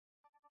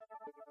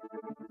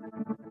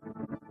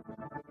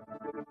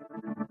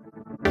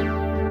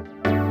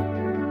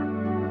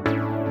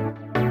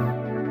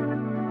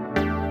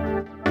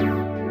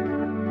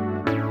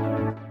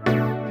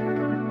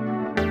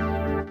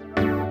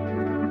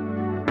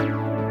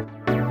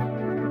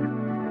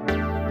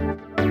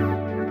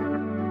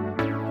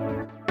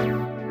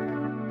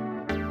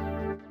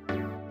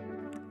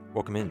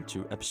Welcome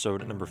into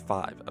episode number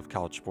 5 of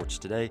College Sports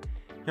Today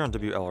here on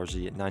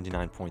WLRZ at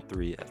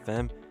 99.3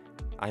 FM.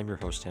 I am your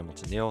host,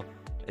 Hamilton Neill.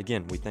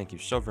 Again, we thank you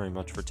so very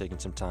much for taking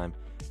some time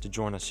to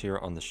join us here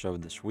on the show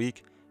this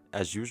week.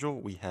 As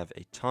usual, we have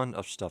a ton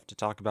of stuff to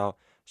talk about,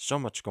 so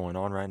much going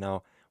on right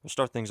now. We'll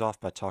start things off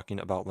by talking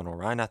about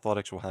Lenoir-Rhyne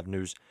athletics. We'll have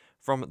news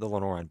from the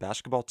Lenoir-Rhyne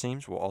basketball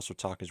teams. We'll also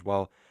talk as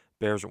well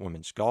Bears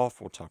women's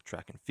golf. We'll talk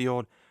track and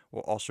field.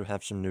 We'll also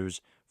have some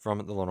news from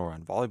the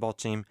Lenoir-Rhyne volleyball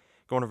team.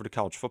 Going over to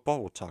college football,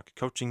 we'll talk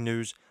coaching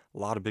news. A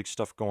lot of big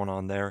stuff going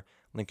on there.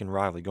 Lincoln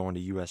Riley going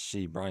to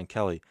USC. Brian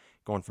Kelly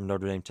going from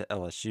Notre Dame to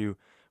LSU.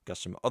 We've got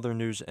some other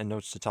news and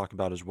notes to talk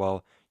about as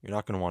well. You're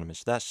not going to want to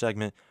miss that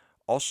segment.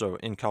 Also,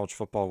 in college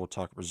football, we'll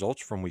talk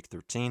results from Week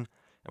 13.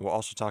 And we'll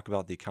also talk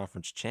about the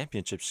conference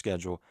championship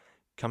schedule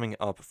coming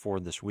up for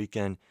this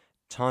weekend.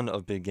 Ton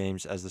of big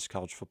games as this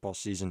college football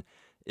season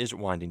is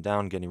winding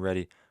down, getting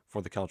ready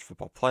for the college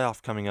football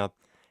playoff coming up.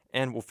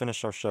 And we'll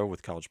finish our show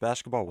with college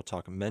basketball. We'll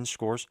talk men's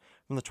scores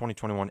from the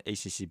 2021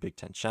 ACC Big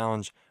Ten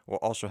Challenge. We'll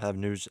also have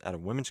news out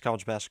of women's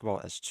college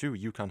basketball as 2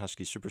 UConn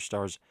Husky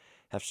superstars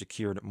have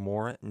secured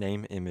more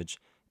name, image,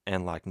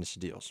 and likeness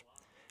deals.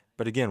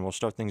 But again, we'll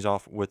start things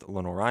off with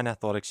Lenoir-Rhyne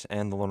athletics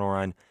and the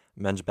Lenoir-Rhyne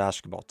men's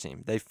basketball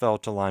team. They fell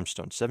to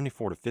Limestone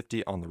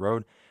 74-50 on the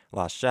road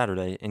last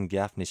Saturday in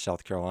Gaffney,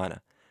 South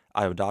Carolina.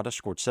 Iodata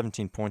scored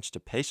 17 points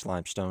to pace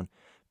Limestone.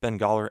 Ben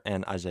Galler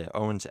and Isaiah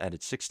Owens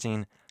added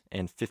 16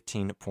 and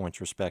 15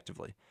 points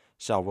respectively.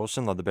 Sal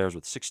Wilson led the Bears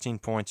with 16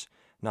 points.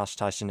 Nas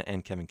Tyson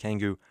and Kevin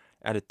Kangu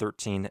added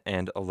 13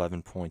 and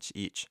 11 points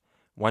each.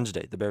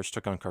 Wednesday, the Bears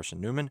took on Carson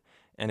Newman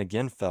and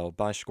again fell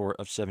by a score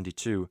of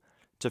 72-57.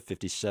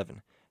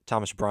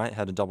 Thomas Bryant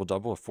had a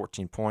double-double of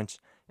 14 points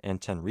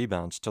and 10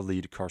 rebounds to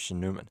lead Carson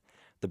Newman.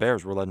 The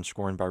Bears were led in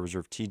scoring by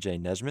reserve T.J.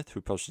 Nesmith,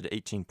 who posted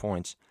 18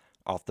 points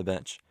off the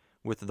bench.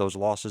 With those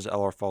losses,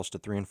 LR falls to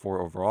 3-4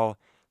 overall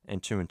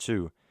and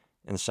 2-2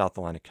 in the South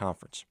Atlantic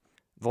Conference.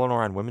 The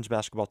Lenoir-Rhyne women's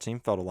basketball team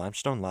fell to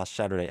Limestone last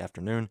Saturday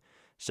afternoon,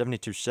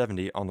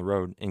 72-70 on the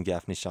road in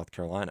Gaffney, South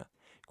Carolina.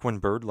 Quinn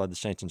Bird led the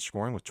Saints in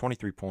scoring with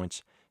 23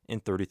 points in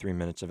 33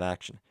 minutes of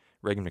action.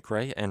 Reagan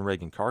McRae and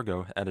Reagan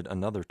Cargo added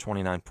another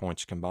 29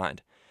 points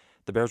combined.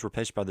 The Bears were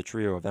paced by the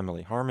trio of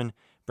Emily Harmon,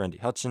 Brandy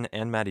Hudson,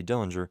 and Maddie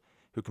Dillinger,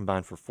 who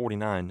combined for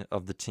 49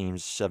 of the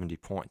team's 70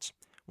 points.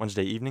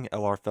 Wednesday evening,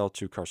 LR fell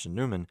to Carson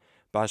Newman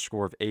by a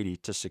score of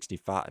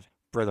 80-65.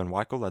 Braylon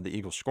Weichel led the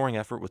Eagles' scoring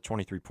effort with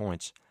 23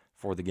 points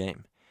for the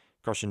game.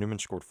 Carson Newman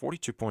scored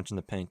 42 points in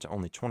the paint to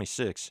only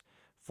 26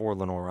 for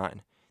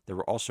Lenoir-Rhyne. They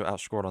were also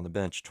outscored on the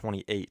bench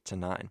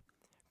 28-9.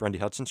 Brandy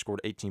Hudson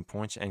scored 18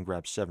 points and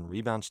grabbed 7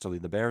 rebounds to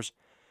lead the Bears,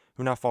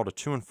 who now fall to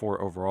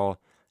 2-4 overall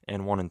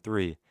and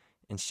 1-3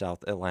 in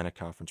South Atlantic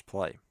Conference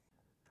play.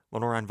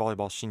 Lenoir-Rhyne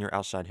volleyball senior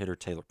outside hitter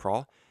Taylor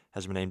Prahl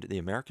has been named the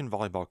American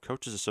Volleyball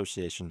Coaches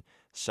Association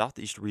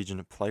Southeast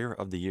Region Player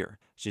of the Year.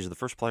 She's the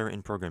first player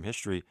in program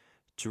history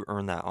to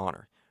earn that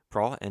honor.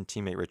 Prahl and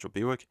teammate Rachel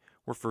Buick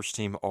were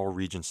first-team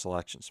all-region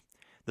selections.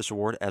 This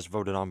award, as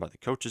voted on by the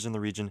coaches in the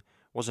region,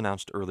 was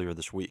announced earlier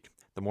this week.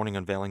 The morning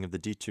unveiling of the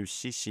D2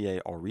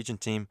 CCA all-region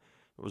team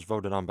was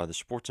voted on by the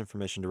sports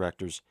information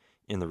directors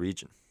in the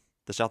region.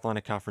 The South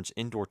Atlantic Conference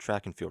indoor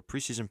track and field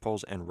preseason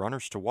polls and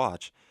runners to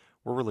watch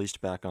were released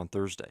back on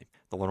Thursday.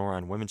 The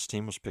Lenoir-Rhyne women's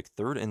team was picked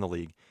 3rd in the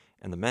league,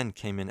 and the men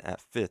came in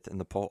at 5th in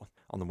the poll.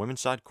 On the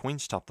women's side,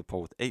 Queens topped the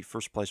poll with 8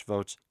 first-place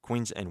votes.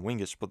 Queens and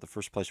Wingate split the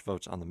first-place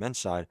votes on the men's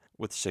side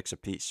with 6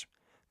 apiece.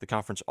 The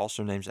conference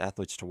also names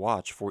athletes to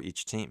watch for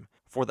each team.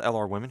 For the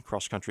LR women,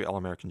 cross-country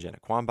All-American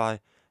Janet Quambai,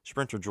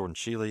 sprinter Jordan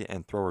Sheely,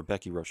 and thrower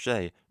Becky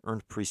Roche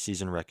earned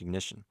preseason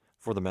recognition.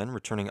 For the men,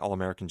 returning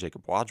All-American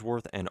Jacob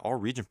Wadsworth and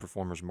all-region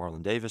performers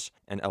Marlon Davis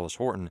and Ellis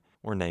Horton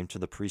were named to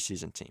the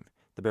preseason team.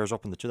 The Bears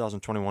open the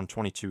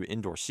 2021-22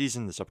 indoor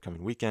season this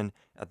upcoming weekend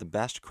at the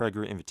Bast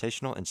Kreger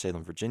Invitational in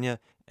Salem, Virginia,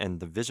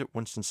 and the Visit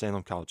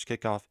Winston-Salem College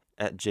Kickoff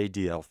at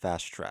JDL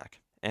Fast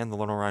Track. And the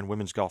Lenoir-Rhyne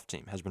women's golf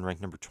team has been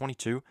ranked number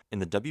 22 in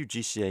the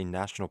WGCA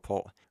National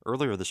Poll.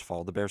 Earlier this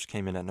fall, the Bears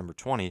came in at number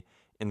 20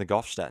 in the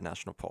GolfStat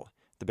National Poll.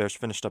 The Bears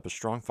finished up a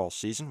strong fall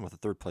season with a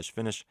 3rd-place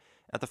finish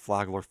at the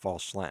Flagler Fall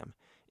Slam.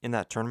 In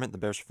that tournament, the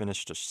Bears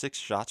finished just 6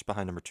 shots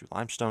behind number 2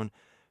 Limestone,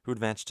 who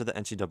advanced to the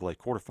NCAA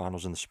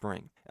quarterfinals in the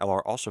spring.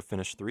 LR also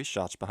finished 3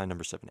 shots behind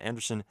number 7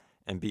 Anderson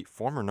and beat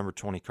former number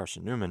 20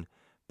 Carson Newman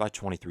by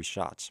 23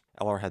 shots.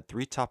 LR had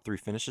 3 top 3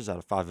 finishes out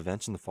of 5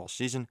 events in the fall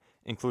season,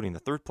 including the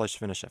 3rd-place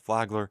finish at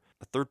Flagler,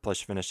 a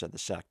 3rd-place finish at the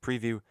SAC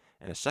Preview,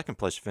 and a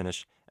 2nd-place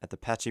finish at the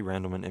Patsy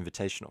Randleman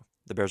Invitational.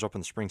 The Bears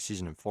opened the spring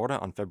season in Florida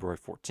on February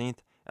 14th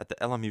at the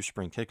LMU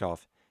Spring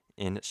Kickoff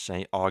in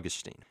St.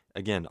 Augustine.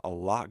 Again, a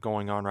lot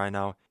going on right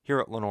now here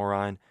at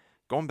Lenoir-Rhyne.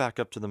 going back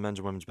up to the men's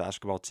and women's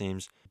basketball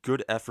teams,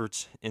 good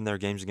efforts in their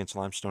games against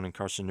Limestone and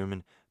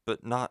Carson-Newman,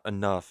 but not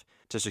enough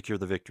to secure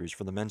the victories.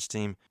 For the men's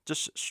team,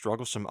 just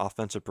strugglesome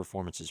offensive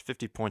performances.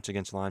 50 points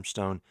against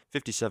Limestone,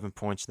 57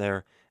 points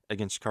there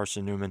against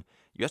Carson-Newman.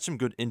 You got some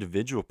good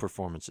individual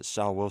performances.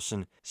 Sal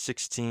Wilson,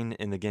 16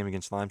 in the game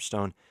against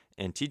Limestone,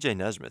 and TJ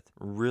Nesmith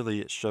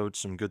really showed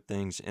some good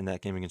things in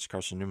that game against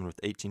Carson-Newman with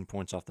 18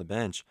 points off the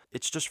bench.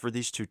 It's just for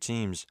these two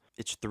teams,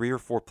 it's 3 or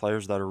 4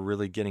 players that are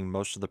really getting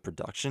most of the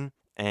production,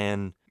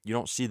 and you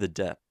don't see the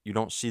depth. You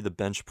don't see the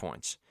bench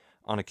points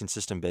on a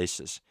consistent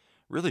basis,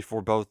 really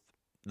for both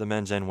the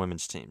men's and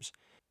women's teams.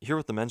 Here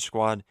with the men's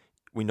squad,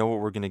 we know what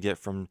we're going to get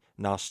from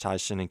Nas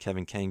Tyson and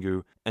Kevin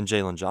Kangu and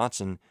Jalen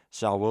Johnson.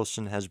 Sal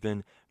Wilson has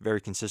been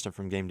very consistent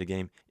from game to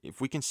game.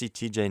 If we can see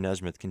TJ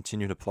Nesmith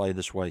continue to play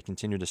this way,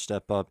 continue to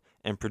step up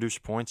and produce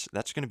points,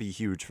 that's going to be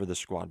huge for this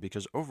squad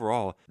because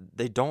overall,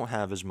 they don't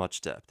have as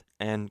much depth.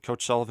 And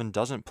Coach Sullivan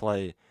doesn't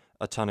play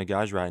a ton of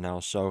guys right now,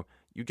 so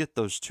you get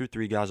those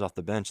 2-3 guys off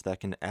the bench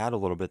that can add a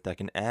little bit, that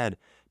can add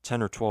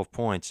 10 or 12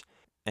 points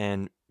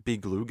and be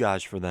glue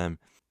guys for them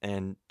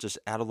and just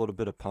add a little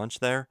bit of punch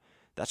there.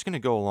 That's going to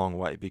go a long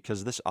way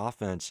because this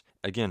offense,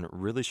 again,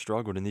 really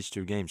struggled in these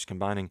 2 games,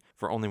 combining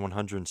for only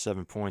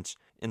 107 points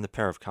in the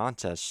pair of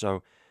contests.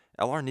 So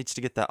LR needs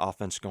to get that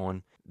offense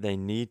going. They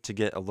need to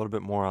get a little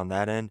bit more on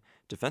that end.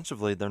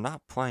 Defensively, they're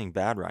not playing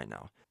bad right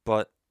now,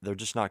 but they're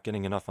just not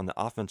getting enough on the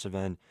offensive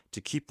end to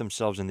keep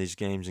themselves in these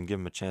games and give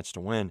them a chance to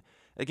win.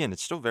 Again,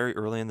 it's still very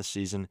early in the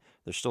season.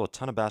 There's still a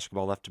ton of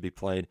basketball left to be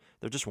played.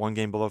 They're just 1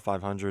 game below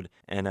 500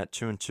 and at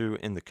 2-2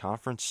 in the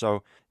conference.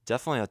 So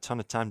definitely a ton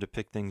of time to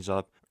pick things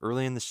up.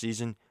 Early in the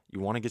season, you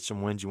want to get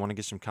some wins. You want to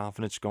get some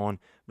confidence going.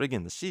 But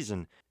again, the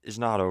season is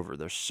not over.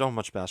 There's so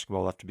much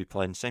basketball left to be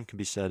played. And same can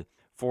be said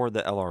for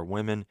the LR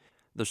women.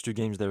 Those 2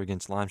 games there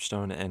against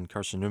Limestone and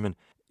Carson-Newman,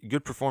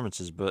 good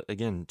performances. But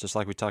again, just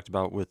like we talked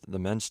about with the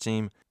men's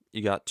team,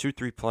 you got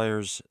 2-3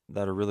 players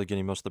that are really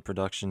getting most of the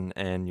production,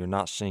 and you're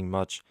not seeing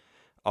much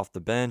off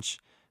the bench.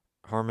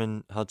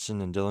 Harmon,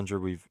 Hudson, and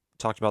Dillinger, we've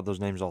talked about those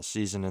names all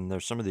season, and they're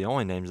some of the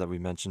only names that we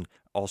mentioned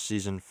all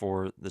season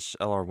for this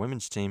LR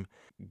women's team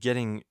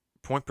getting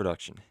point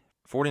production.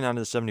 49 of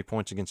the 70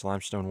 points against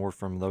Limestone were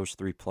from those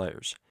 3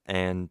 players,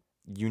 and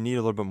you need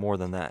a little bit more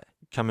than that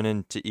coming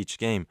into each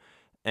game,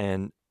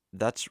 and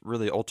that's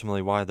really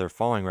ultimately why they're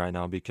falling right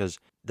now because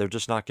they're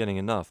just not getting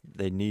enough.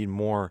 They need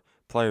more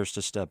players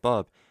to step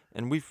up,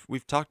 and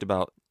we've talked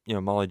about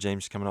Molly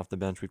James coming off the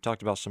bench. We've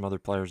talked about some other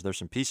players. There's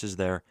some pieces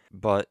there,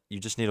 but you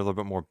just need a little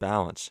bit more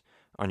balance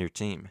on your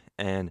team.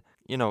 And,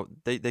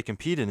 they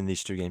competed in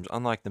these 2 games,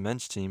 unlike the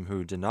men's team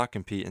who did not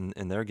compete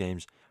in their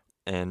games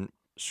and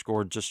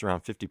scored just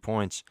around 50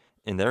 points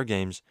in their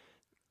games.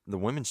 The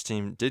women's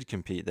team did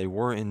compete. They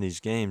were in these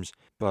games,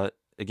 but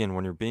again,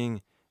 when you're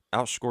being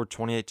outscored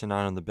 28-9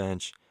 on the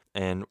bench,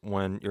 and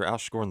when you're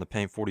outscoring the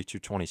paint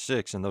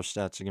 42-26, and those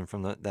stats again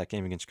from that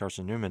game against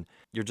Carson-Newman,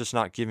 you're just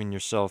not giving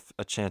yourself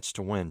a chance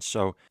to win.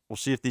 So we'll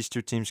see if these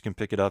 2 teams can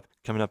pick it up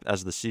coming up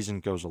as the season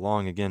goes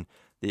along. Again,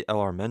 the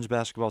LR men's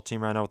basketball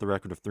team right now with a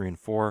record of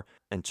 3-4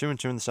 and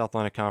 2-2 in the South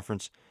Atlantic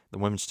Conference. The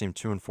women's team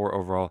 2-4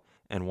 overall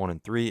and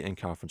 1-3 in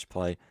conference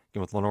play.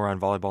 Again, with Lenoir-Rhyne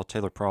volleyball,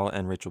 Taylor Prowl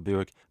and Rachel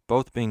Buick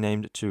both being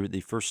named to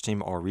the first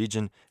team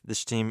All-Region.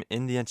 This team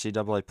in the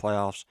NCAA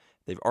playoffs.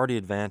 They've already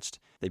advanced.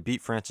 They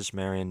beat Francis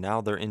Marion. Now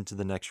they're into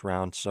the next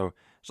round. So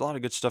there's a lot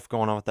of good stuff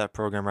going on with that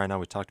program right now.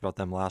 We talked about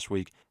them last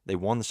week. They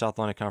won the South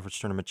Atlantic Conference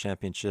Tournament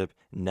Championship.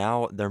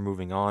 Now they're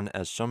moving on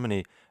as so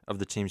many of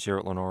the teams here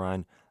at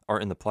Lenoir-Rhyne are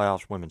in the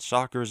playoffs. Women's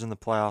soccer is in the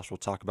playoffs. We'll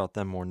talk about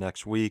them more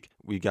next week.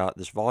 We got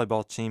this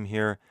volleyball team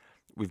here.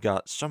 We've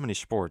got so many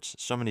sports,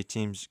 so many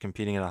teams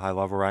competing at a high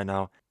level right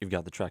now. You've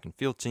got the track and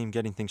field team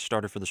getting things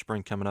started for the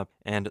spring coming up,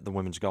 and the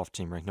women's golf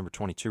team ranked number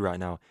 22 right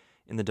now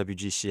in the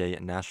WGCA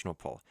National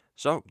Poll.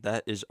 So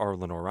that is our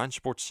Lenoir-Rhyne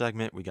sports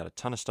segment. We got a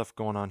ton of stuff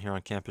going on here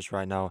on campus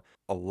right now.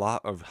 A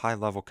lot of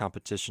high-level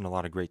competition, a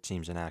lot of great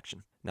teams in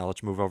action. Now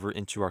let's move over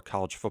into our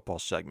college football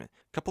segment.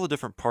 A couple of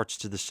different parts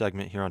to this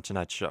segment here on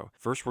tonight's show.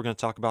 First, we're going to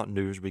talk about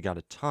news. We got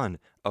a ton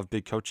of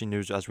big coaching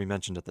news, as we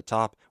mentioned at the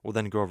top. We'll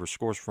then go over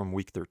scores from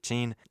Week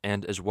 13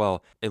 and as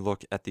well a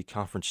look at the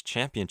conference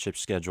championship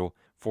schedule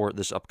for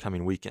this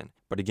upcoming weekend.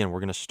 But again, we're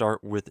going to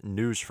start with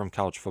news from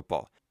college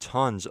football.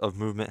 Tons of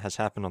movement has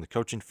happened on the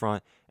coaching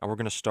front, and we're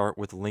going to start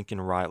with Lincoln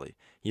Riley.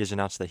 He has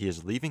announced that he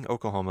is leaving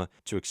Oklahoma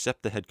to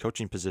accept the head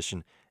coaching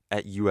position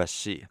at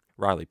USC.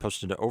 Riley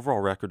posted an overall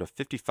record of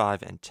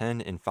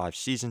 55-10 in 5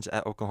 seasons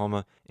at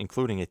Oklahoma,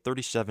 including a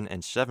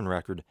 37-7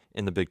 record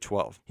in the Big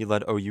 12. He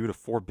led OU to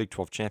 4 Big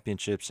 12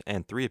 championships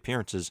and 3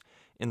 appearances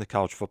in the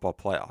college football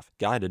playoff,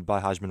 guided by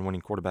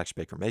Heisman-winning quarterbacks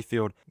Baker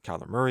Mayfield,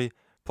 Kyler Murray,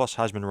 plus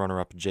Heisman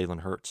runner-up Jalen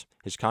Hurts.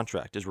 His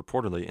contract is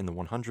reportedly in the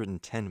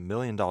 $110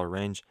 million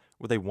range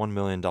with a $1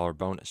 million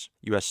bonus.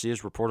 USC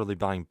is reportedly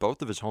buying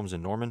both of his homes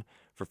in Norman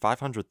for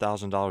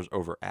 $500,000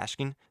 over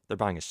asking. They're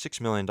buying a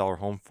 $6 million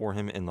home for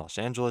him in Los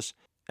Angeles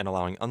and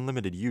allowing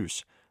unlimited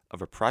use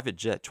of a private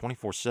jet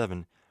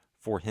 24/7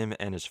 for him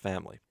and his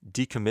family.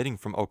 Decommitting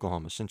from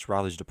Oklahoma since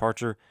Riley's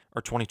departure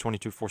are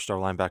 2022 four-star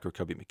linebacker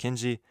Kobe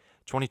McKenzie,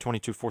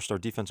 2022 four-star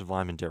defensive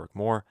lineman Derek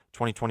Moore,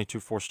 2022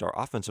 four-star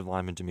offensive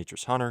lineman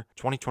Demetrius Hunter,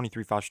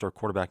 2023 five-star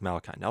quarterback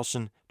Malachi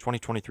Nelson,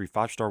 2023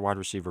 five-star wide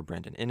receiver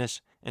Brandon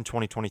Inniss, and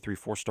 2023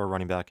 four-star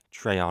running back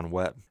Treyon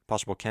Webb.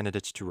 Possible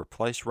candidates to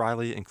replace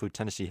Riley include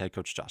Tennessee head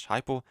coach Josh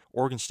Heupel,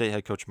 Oregon State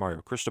head coach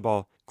Mario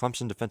Cristobal,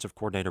 Clemson defensive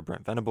coordinator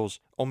Brent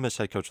Venables, Ole Miss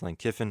head coach Lane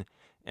Kiffin,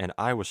 and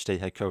Iowa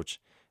State head coach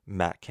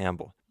Matt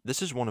Campbell.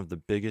 This is one of the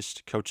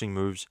biggest coaching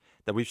moves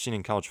that we've seen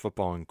in college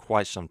football in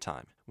quite some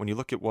time. When you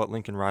look at what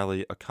Lincoln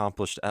Riley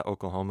accomplished at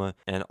Oklahoma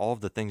and all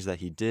of the things that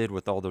he did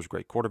with all those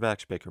great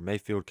quarterbacks, Baker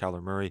Mayfield,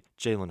 Kyler Murray,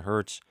 Jalen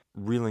Hurts,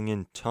 reeling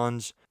in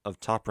tons of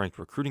top-ranked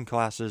recruiting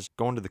classes,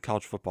 going to the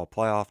college football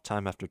playoff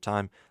time after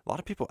time, a lot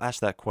of people ask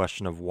that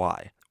question of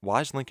why.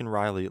 Why is Lincoln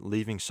Riley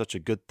leaving such a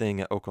good thing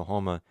at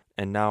Oklahoma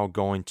and now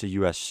going to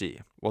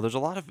USC? Well, there's a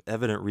lot of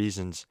evident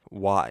reasons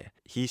why.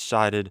 He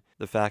cited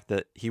the fact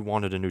that he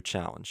wanted a new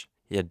challenge.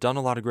 He had done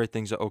a lot of great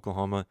things at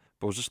Oklahoma,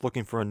 but was just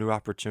looking for a new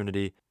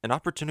opportunity, an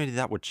opportunity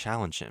that would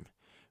challenge him,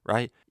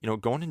 right?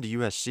 Going into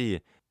USC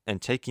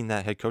and taking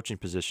that head coaching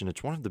position,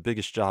 it's one of the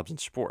biggest jobs in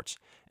sports.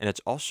 And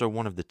it's also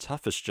one of the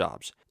toughest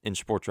jobs in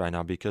sports right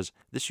now because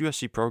this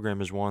USC program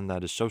is one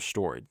that is so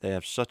storied. They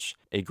have such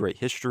a great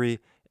history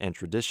and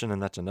tradition,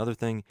 and that's another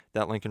thing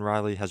that Lincoln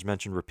Riley has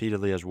mentioned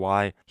repeatedly as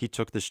why he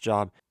took this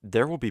job.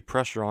 There will be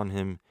pressure on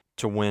him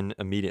to win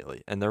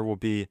immediately, and there will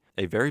be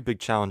a very big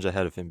challenge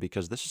ahead of him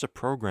because this is a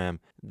program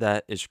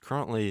that is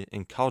currently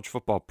in college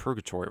football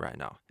purgatory right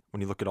now.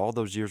 When you look at all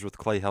those years with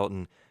Clay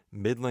Helton,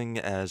 middling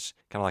as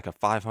kind of like a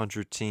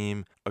 500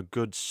 team, a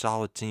good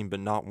solid team, but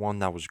not one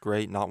that was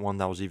great, not one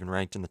that was even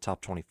ranked in the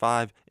top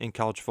 25 in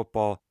college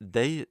football,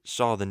 they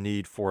saw the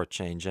need for a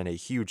change and a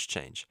huge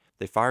change.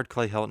 They fired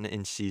Clay Helton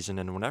in season,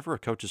 and whenever a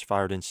coach is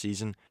fired in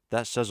season,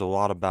 that says a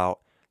lot about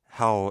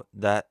how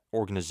that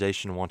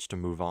organization wants to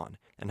move on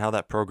and how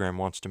that program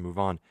wants to move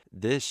on.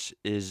 This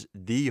is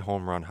the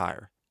home run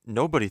hire.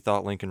 Nobody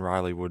thought Lincoln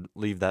Riley would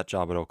leave that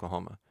job at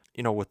Oklahoma.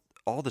 With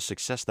all the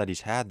success that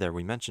he's had there,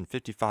 we mentioned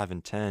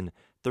 55-10,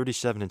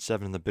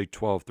 37-7 in the Big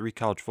 12, 3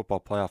 college football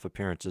playoff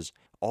appearances,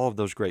 all of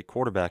those great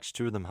quarterbacks,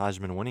 2 of them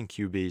Heisman winning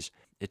QBs.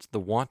 It's the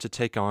want to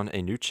take on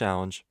a new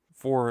challenge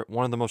for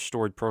one of the most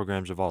storied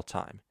programs of all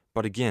time.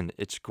 But again,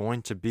 it's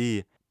going to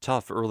be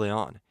tough early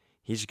on.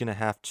 He's going to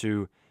have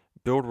to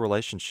build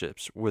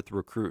relationships with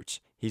recruits.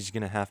 He's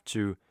going to have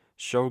to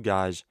show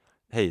guys,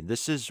 hey,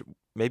 this is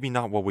maybe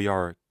not what we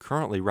are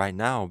currently right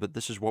now, but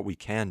this is what we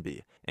can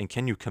be. And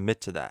can you commit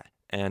to that?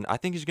 And I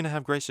think he's going to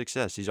have great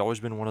success. He's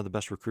always been one of the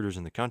best recruiters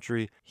in the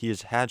country. He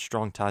has had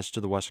strong ties to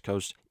the West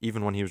Coast,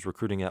 even when he was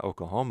recruiting at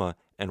Oklahoma.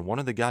 And one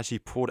of the guys he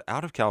pulled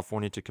out of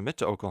California to commit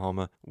to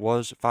Oklahoma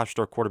was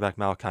 5-star quarterback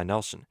Malachi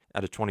Nelson,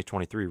 at a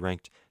 2023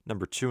 ranked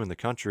number 2 in the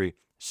country.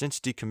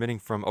 Since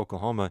decommitting from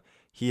Oklahoma,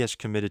 he has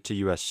committed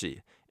to USC,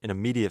 an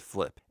immediate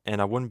flip.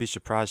 And I wouldn't be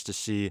surprised to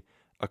see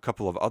a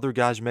couple of other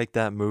guys make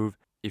that move.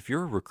 If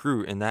you're a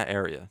recruit in that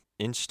area,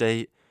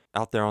 in-state,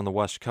 out there on the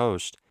West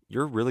Coast,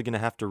 you're really going to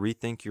have to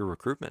rethink your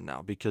recruitment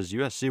now because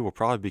USC will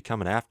probably be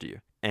coming after you.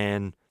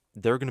 And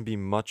they're going to be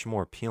much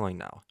more appealing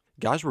now.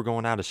 Guys were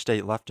going out of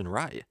state left and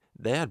right.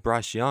 They had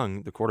Bryce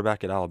Young, the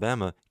quarterback at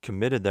Alabama,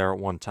 committed there at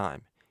one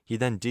time. He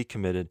then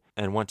decommitted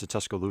and went to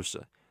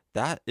Tuscaloosa.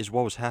 That is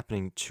what was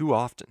happening too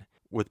often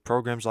with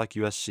programs like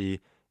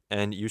USC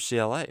and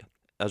UCLA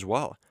as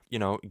well.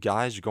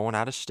 Guys going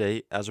out of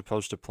state as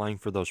opposed to playing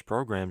for those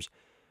programs.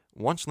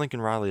 Once Lincoln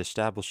Riley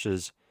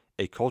establishes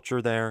a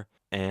culture there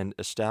and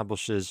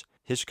establishes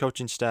his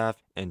coaching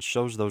staff and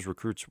shows those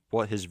recruits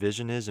what his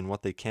vision is and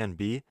what they can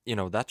be,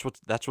 that's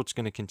what's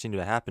going to continue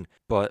to happen.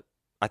 But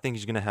I think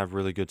he's going to have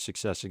really good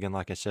success. Again,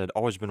 like I said,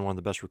 always been one of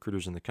the best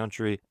recruiters in the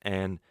country,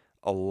 and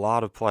a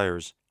lot of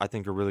players I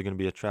think are really going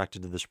to be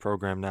attracted to this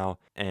program now,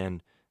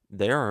 and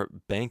they are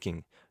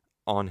banking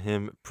on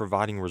him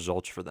providing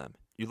results for them.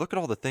 You look at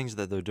all the things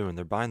that they're doing.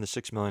 They're buying the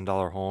 $6 million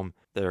home.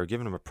 They're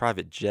giving him a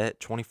private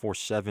jet,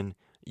 24/7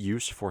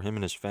 use for him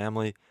and his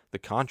family. The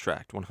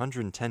contract,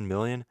 $110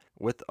 million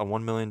with a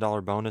 $1 million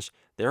bonus.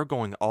 They're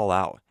going all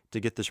out to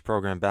get this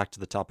program back to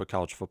the top of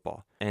college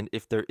football. And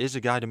if there is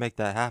a guy to make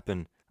that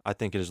happen, I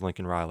think it is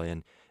Lincoln Riley.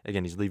 And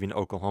again, he's leaving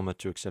Oklahoma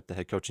to accept the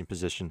head coaching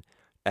position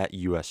at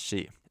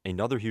USC.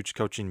 Another huge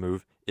coaching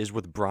move is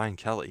with Brian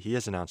Kelly. He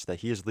has announced that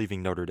he is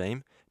leaving Notre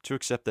Dame to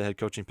accept the head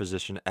coaching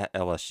position at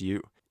LSU.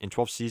 In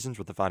 12 seasons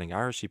with the Fighting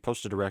Irish, he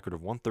posted a record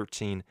of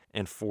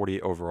 113-40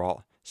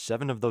 overall.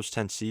 7 of those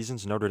 10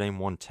 seasons, Notre Dame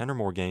won 10 or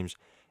more games,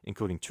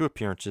 including 2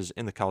 appearances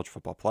in the college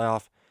football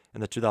playoff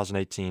in the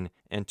 2018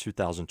 and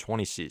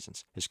 2020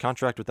 seasons. His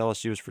contract with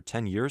LSU is for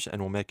 10 years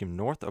and will make him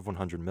north of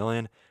 $100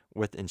 million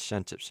with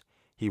incentives.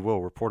 He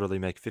will reportedly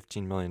make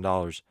 $15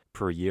 million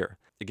per year.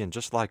 Again,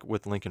 just like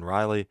with Lincoln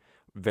Riley,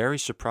 very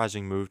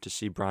surprising move to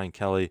see Brian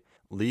Kelly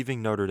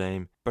leaving Notre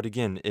Dame. But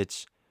again,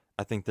 it's,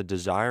 I think, the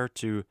desire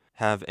to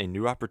have a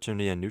new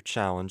opportunity, a new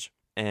challenge,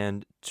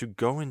 and to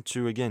go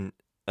into, again,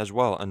 as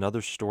well,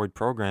 another storied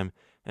program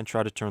and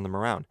try to turn them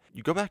around.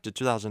 You go back to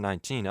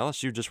 2019,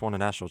 LSU just won a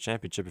national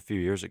championship a few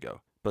years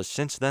ago. But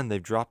since then,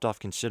 they've dropped off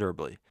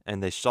considerably,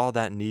 and they saw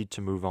that need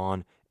to move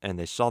on, and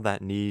they saw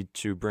that need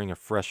to bring a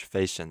fresh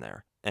face in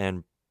there.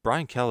 And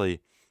Brian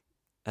Kelly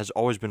has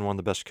always been one of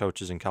the best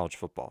coaches in college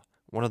football.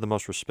 One of the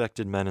most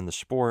respected men in the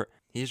sport.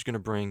 He's going to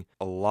bring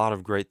a lot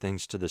of great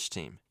things to this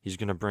team. He's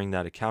going to bring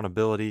that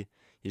accountability.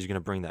 He's going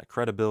to bring that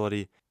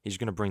credibility. He's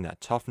going to bring that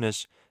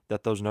toughness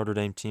that those Notre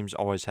Dame teams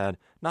always had.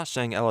 Not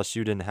saying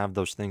LSU didn't have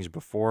those things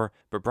before,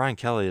 but Brian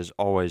Kelly has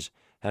always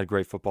had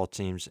great football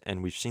teams,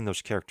 and we've seen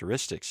those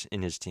characteristics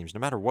in his teams, no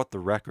matter what the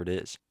record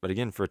is. But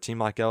again, for a team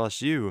like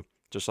LSU,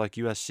 just like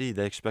USC,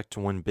 they expect to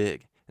win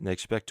big. And they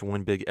expect to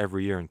win big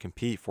every year and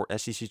compete for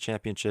SEC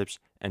championships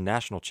and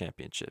national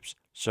championships.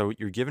 So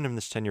you're giving him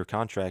this 10-year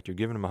contract, you're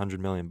giving him $100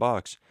 million.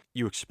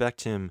 You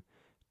expect him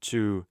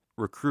to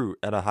recruit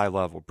at a high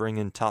level, bring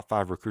in top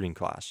 5 recruiting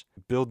class,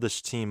 build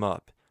this team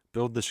up,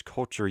 build this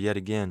culture yet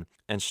again,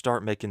 and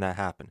start making that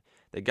happen.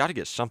 They got to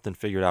get something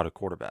figured out at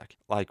quarterback.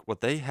 Like,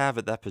 what they have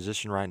at that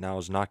position right now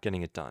is not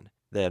getting it done.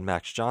 They had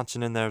Max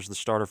Johnson in there as the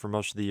starter for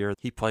most of the year.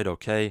 He played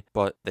okay,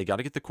 but they got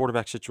to get the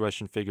quarterback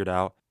situation figured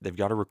out. They've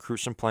got to recruit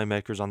some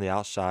playmakers on the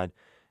outside.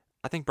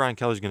 I think Brian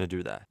Kelly's going to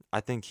do that.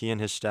 I think he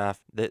and his staff,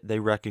 they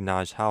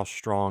recognize how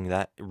strong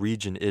that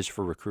region is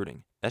for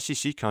recruiting.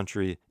 SEC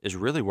country is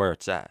really where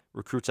it's at.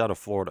 Recruits out of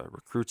Florida,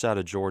 recruits out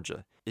of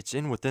Georgia. It's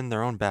within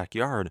their own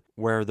backyard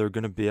where they're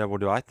going to be able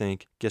to, I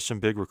think, get some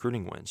big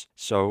recruiting wins.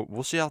 So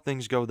we'll see how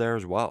things go there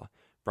as well.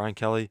 Brian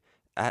Kelly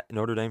at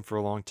Notre Dame for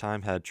a long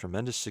time had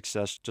tremendous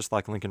success, just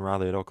like Lincoln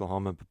Riley at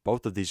Oklahoma. But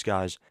both of these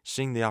guys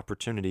seeing the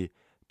opportunity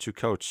to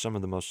coach some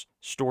of the most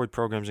storied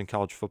programs in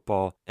college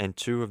football and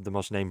 2 of the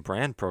most named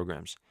brand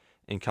programs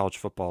in college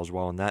football as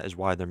well, and that is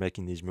why they're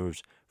making these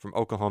moves from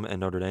Oklahoma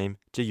and Notre Dame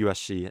to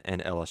USC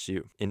and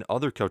LSU. In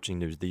other coaching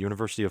news, the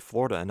University of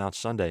Florida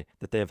announced Sunday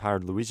that they have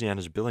hired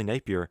Louisiana's Billy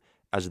Napier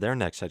as their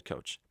next head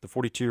coach. The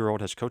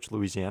 42-year-old has coached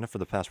Louisiana for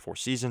the past 4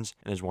 seasons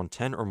and has won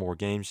 10 or more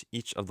games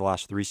each of the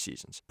last 3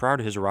 seasons. Prior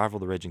to his arrival,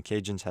 the Raging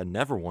Cajuns had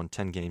never won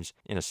 10 games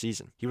in a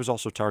season. He was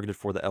also targeted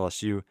for the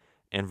LSU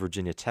and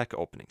Virginia Tech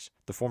openings.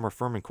 The former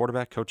Furman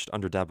quarterback coached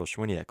under Dabo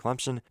Swinney at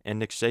Clemson and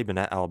Nick Saban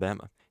at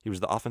Alabama. He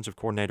was the offensive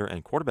coordinator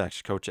and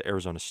quarterbacks coach at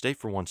Arizona State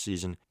for 1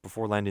 season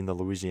before landing the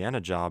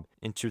Louisiana job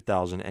in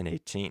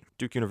 2018.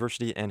 Duke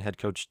University and head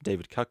coach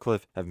David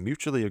Cutcliffe have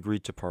mutually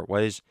agreed to part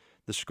ways,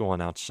 the school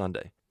announced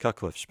Sunday.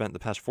 Cutcliffe spent the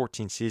past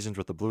 14 seasons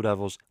with the Blue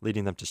Devils,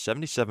 leading them to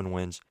 77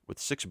 wins with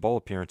 6 bowl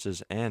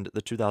appearances and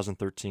the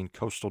 2013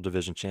 Coastal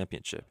Division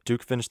Championship.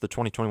 Duke finished the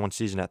 2021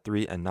 season at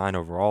 3-9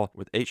 overall,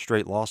 with 8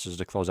 straight losses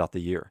to close out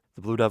the year.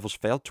 The Blue Devils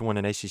failed to win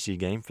an ACC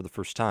game for the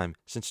first time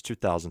since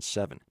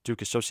 2007.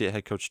 Duke associate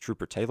head coach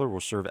Trooper Taylor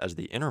will serve as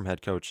the interim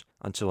head coach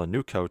until a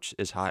new coach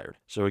is hired.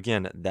 So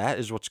again, that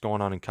is what's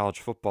going on in college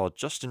football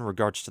just in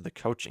regards to the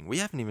coaching. We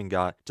haven't even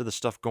got to the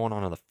stuff going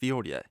on the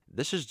field yet.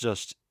 This is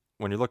just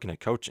when you're looking at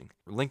coaching.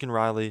 Lincoln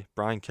Riley,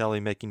 Brian Kelly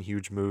making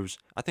huge moves.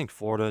 I think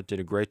Florida did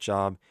a great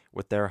job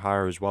with their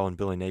hire as well in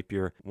Billy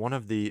Napier, one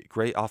of the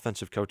great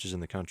offensive coaches in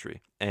the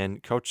country,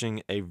 and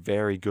coaching a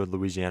very good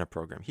Louisiana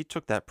program. He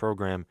took that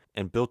program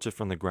and built it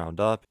from the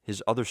ground up.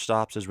 His other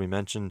stops, as we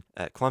mentioned,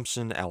 at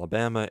Clemson,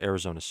 Alabama,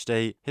 Arizona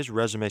State, his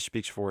resume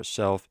speaks for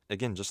itself.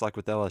 Again, just like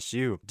with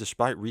LSU,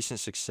 despite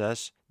recent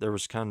success, there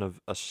was kind of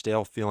a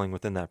stale feeling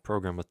within that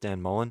program with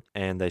Dan Mullen,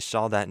 and they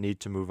saw that need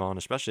to move on,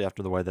 especially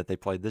after the way that they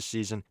played this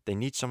season. They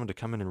need someone to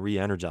come in and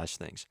re-energize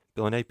things.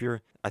 Billy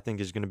Napier, I think,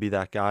 is going to be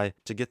that guy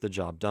to get the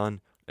job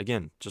done.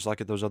 Again, just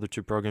like at those other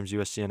 2 programs,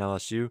 USC and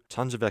LSU,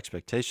 tons of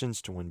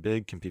expectations to win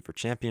big, compete for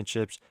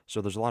championships, so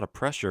there's a lot of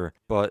pressure,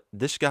 but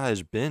this guy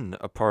has been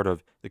a part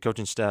of the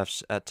coaching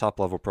staffs at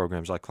top-level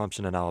programs like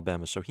Clemson and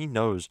Alabama, so he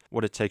knows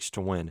what it takes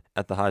to win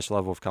at the highest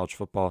level of college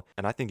football,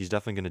 and I think he's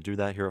definitely going to do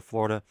that here at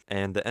Florida.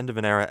 And the end of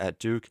an era at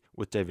Duke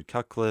with David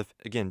Cutcliffe,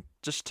 again,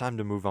 just time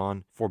to move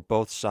on for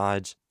both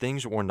sides.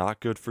 Things were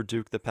not good for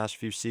Duke the past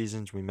few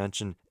seasons. We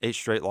mentioned 8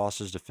 straight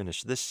losses to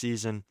finish this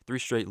season, 3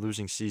 straight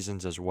losing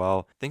seasons as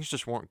well. Things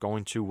just weren't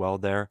going too well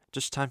there.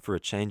 Just time for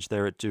a change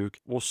there at Duke.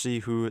 We'll see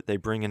who they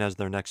bring in as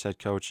their next head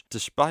coach.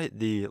 Despite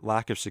the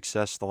lack of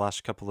success the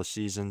last couple of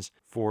seasons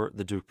for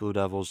the Duke Blue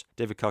Devils,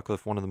 David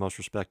Cutcliffe, one of the most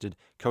respected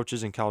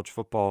coaches in college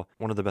football,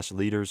 one of the best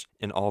leaders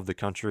in all of the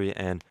country,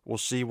 and we'll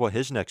see what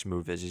his next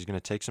move is. He's going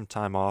to take some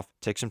time off,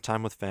 take some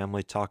time with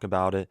family, talk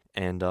about it,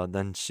 and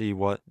then see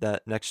what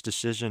that next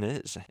decision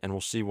is. And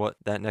we'll see what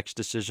that next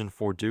decision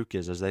for Duke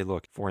is as they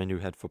look for a new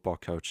head football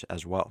coach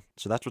as well.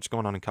 So that's what's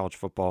going on in college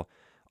football.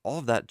 All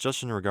of that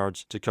just in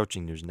regards to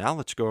coaching news. Now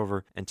let's go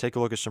over and take a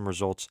look at some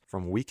results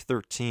from week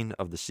 13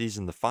 of the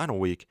season, the final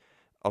week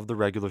of the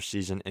regular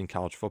season in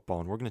college football.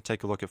 And we're going to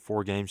take a look at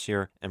 4 games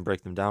here and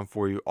break them down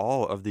for you.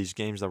 All of these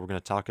games that we're going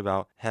to talk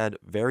about had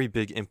very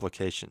big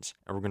implications.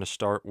 And we're going to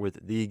start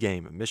with the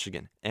game,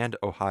 Michigan and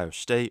Ohio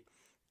State.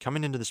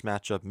 Coming into this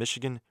matchup,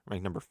 Michigan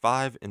ranked number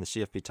 5 in the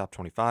CFP Top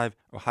 25,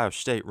 Ohio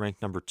State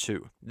ranked number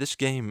 2. This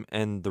game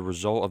and the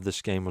result of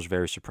this game was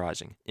very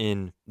surprising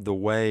in the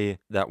way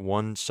that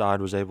one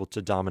side was able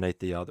to dominate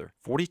the other.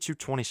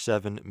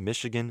 42-27,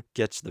 Michigan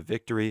gets the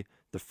victory.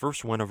 the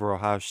first win over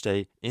Ohio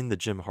State in the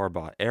Jim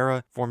Harbaugh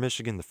era. For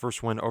Michigan, the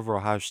first win over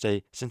Ohio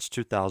State since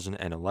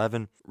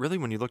 2011. Really,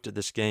 when you looked at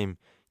this game,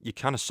 you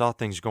kind of saw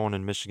things going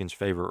in Michigan's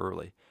favor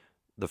early.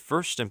 The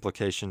first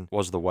implication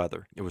was the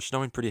weather. It was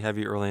snowing pretty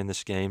heavy early in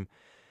this game.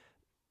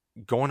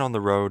 Going on the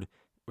road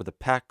with a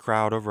packed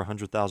crowd, over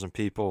 100,000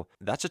 people,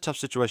 that's a tough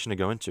situation to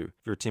go into.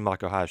 If you're a team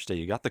like Ohio State,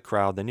 you got the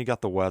crowd, then you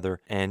got the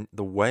weather, and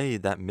the way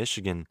that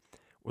Michigan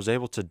was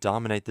able to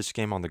dominate this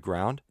game on the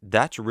ground,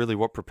 that's really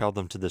what propelled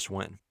them to this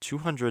win.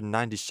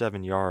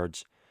 297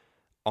 yards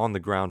on the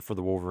ground for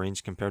the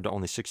Wolverines compared to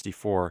only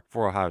 64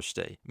 for Ohio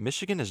State.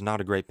 Michigan is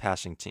not a great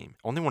passing team.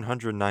 Only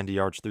 190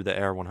 yards through the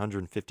air,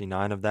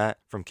 159 of that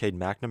from Cade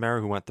McNamara,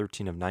 who went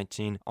 13 of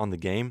 19 on the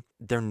game.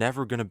 They're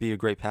never going to be a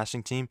great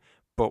passing team,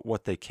 but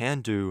what they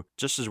can do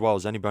just as well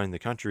as anybody in the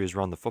country is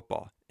run the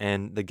football.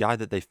 And the guy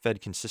that they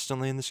fed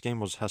consistently in this game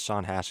was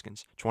Hassan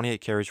Haskins. 28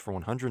 carries for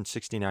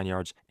 169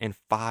 yards and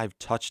 5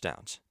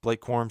 touchdowns.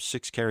 Blake Corum,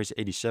 6 carries,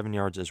 87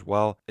 yards as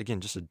well. Again,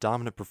 just a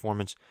dominant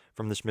performance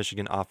from this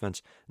Michigan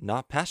offense,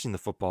 not passing the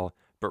football,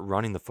 but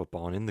running the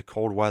football. And in the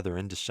cold weather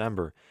in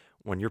December,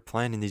 when you're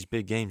playing in these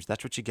big games,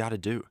 that's what you got to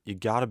do. You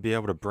got to be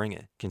able to bring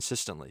it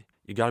consistently.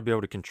 You got to be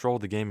able to control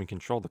the game and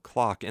control the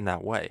clock in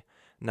that way.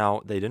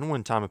 Now, they didn't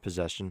win time of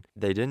possession.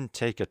 They didn't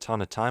take a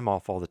ton of time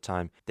off all the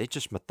time. They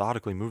just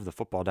methodically moved the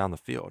football down the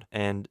field.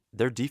 And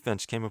their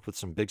defense came up with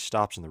some big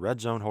stops in the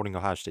red zone, holding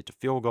Ohio State to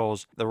field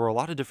goals. There were a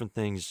lot of different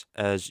things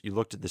as you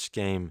looked at this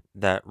game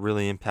that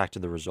really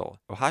impacted the result.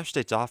 Ohio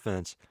State's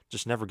offense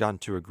just never got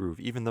into a groove.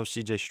 Even though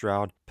C.J.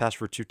 Stroud passed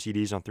for 2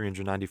 TDs on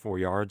 394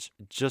 yards,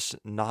 just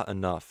not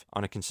enough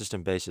on a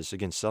consistent basis.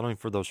 Again, settling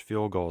for those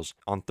field goals.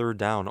 On third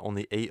down,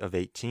 only 8 of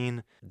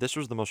 18. This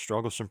was the most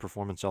strugglesome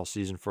performance all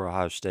season for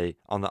Ohio State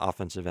on the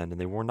offensive end, and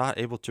they were not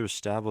able to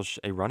establish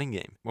a running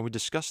game. When we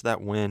discussed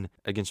that win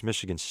against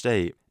Michigan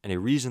State, and a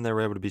reason they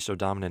were able to be so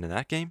dominant in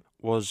that game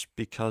was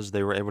because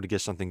they were able to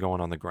get something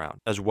going on the ground,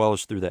 as well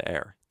as through the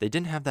air. They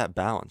didn't have that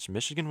balance.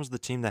 Michigan was the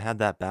team that had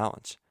that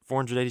balance.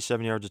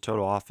 487 yards of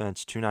total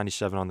offense,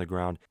 297 on the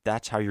ground.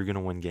 That's how you're going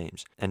to win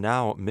games. And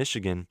now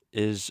Michigan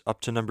is up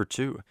to number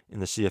 2 in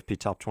the CFP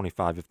Top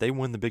 25. If they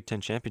win the Big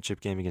Ten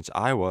Championship game against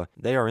Iowa,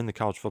 they are in the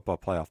college football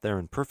playoff. They're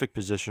in perfect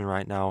position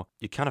right now.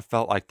 You kind of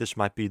felt like this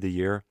might be the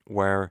year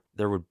where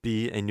there would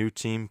be a new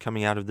team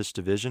coming out of this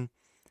division.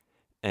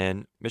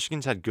 And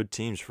Michigan's had good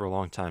teams for a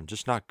long time,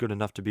 just not good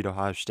enough to beat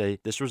Ohio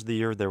State. This was the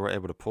year they were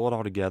able to pull it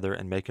all together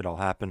and make it all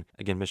happen.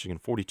 Again, Michigan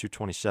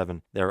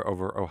 42-27 there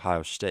over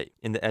Ohio State.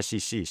 In the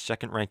SEC,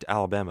 second-ranked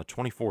Alabama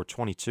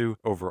 24-22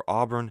 over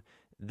Auburn.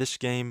 This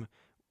game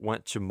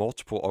went to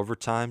multiple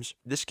overtimes.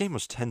 This game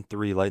was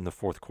 10-3 late in the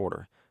fourth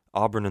quarter.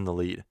 Auburn in the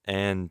lead.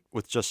 And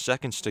with just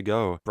seconds to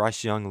go,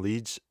 Bryce Young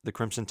leads the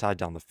Crimson Tide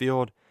down the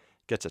field,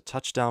 gets a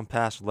touchdown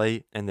pass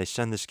late, and they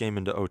send this game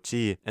into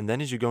OT. And then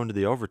as you go into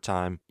the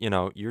overtime,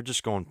 you're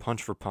just going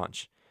punch for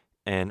punch.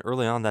 And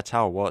early on, that's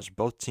how it was.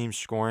 Both teams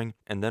scoring.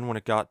 And then when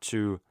it got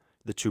to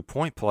the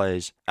 2-point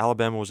plays,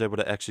 Alabama was able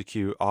to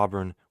execute.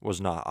 Auburn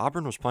was not.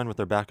 Auburn was playing with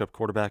their backup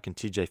quarterback in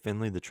TJ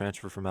Finley, the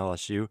transfer from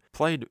LSU.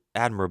 Played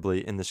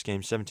admirably in this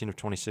game, 17 of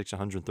 26,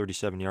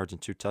 137 yards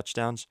and 2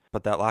 touchdowns.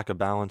 But that lack of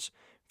balance,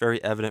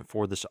 very evident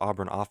for this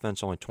Auburn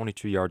offense, only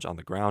 22 yards on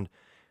the ground.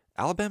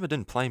 Alabama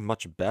didn't play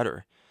much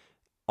better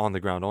on the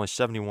ground, only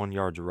 71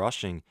 yards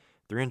rushing,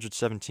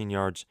 317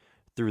 yards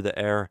through the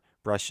air.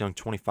 Bryce Young,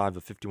 25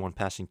 of 51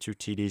 passing, 2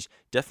 TDs.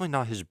 Definitely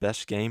not his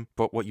best game,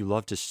 but what you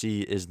love to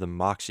see is the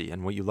moxie,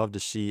 and what you love to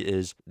see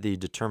is the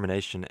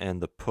determination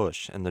and the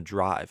push and the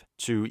drive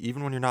to,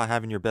 even when you're not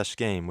having your best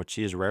game, which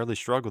he has rarely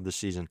struggled this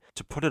season,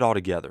 to put it all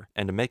together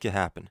and to make it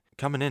happen.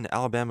 Coming in,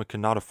 Alabama could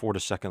not afford a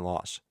second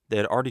loss. They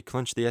had already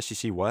clinched the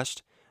SEC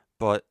West,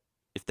 but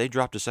if they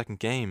dropped a second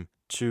game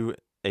to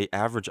an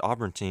average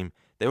Auburn team,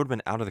 they would have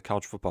been out of the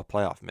college football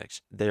playoff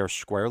mix. They are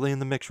squarely in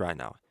the mix right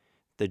now.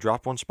 They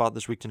dropped one spot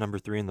this week to number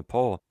 3 in the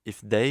poll.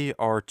 If they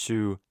are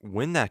to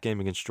win that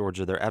game against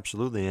Georgia, they're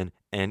absolutely in.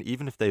 And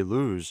even if they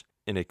lose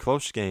in a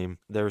close game,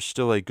 there's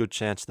still a good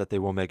chance that they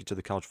will make it to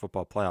the college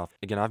football playoff.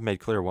 Again, I've made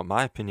clear what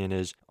my opinion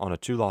is on a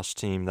 2-loss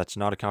team that's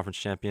not a conference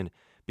champion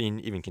being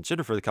even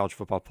considered for the college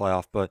football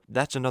playoff, but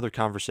that's another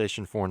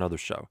conversation for another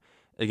show.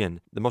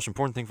 Again, the most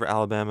important thing for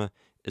Alabama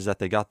is that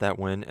they got that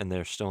win and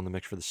they're still in the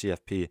mix for the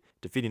CFP,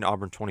 defeating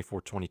Auburn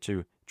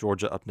 24-22.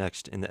 Georgia up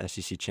next in the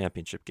SEC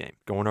championship game.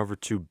 Going over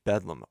to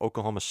Bedlam,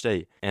 Oklahoma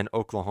State, and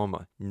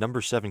Oklahoma.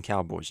 Number 7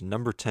 Cowboys,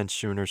 number 10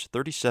 Sooners,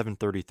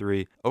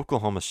 37-33.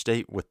 Oklahoma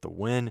State with the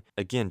win.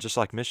 Again, just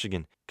like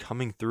Michigan,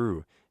 coming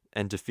through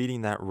and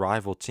defeating that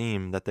rival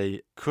team that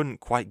they couldn't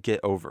quite get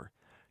over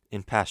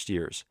in past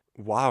years.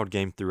 Wild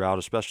game throughout,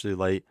 especially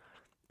late.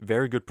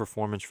 Very good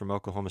performance from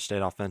Oklahoma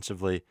State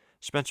offensively.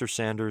 Spencer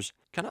Sanders,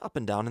 kind of up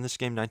and down in this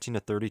game,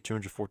 19-30,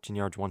 214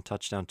 yards, 1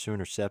 touchdown, 2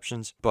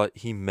 interceptions. But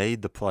he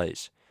made the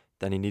plays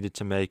that he needed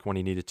to make when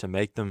he needed to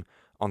make them.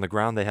 On the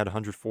ground, they had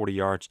 140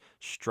 yards,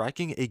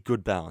 striking a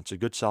good balance, a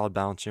good solid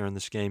balance here in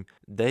this game.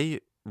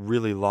 They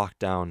really locked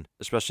down,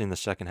 especially in the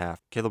second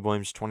half. Caleb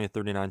Williams,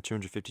 20-39,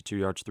 252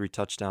 yards, 3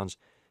 touchdowns.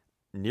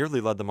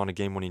 Nearly led them on a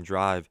game-winning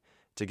drive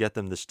to get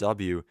them this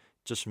W.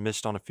 just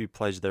missed on a few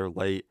plays there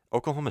late.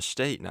 Oklahoma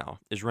State now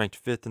is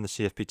ranked 5th in the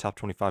CFP Top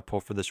 25 poll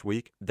for this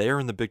week. They are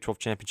in the Big 12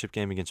 championship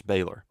game against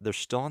Baylor. They're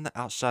still on the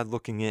outside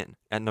looking in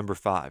at number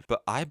 5,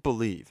 but I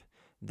believe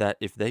that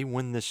if they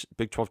win this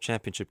Big 12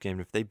 championship game,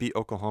 if they beat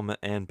Oklahoma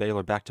and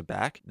Baylor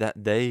back-to-back, that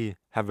they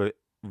have a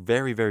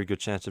very, very good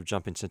chance of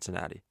jumping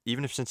Cincinnati,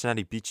 even if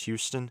Cincinnati beats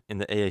Houston in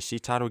the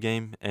AAC title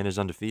game and is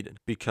undefeated,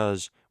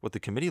 because what the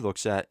committee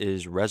looks at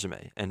is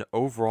resume and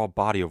overall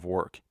body of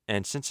work,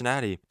 and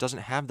Cincinnati doesn't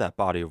have that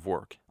body of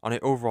work on an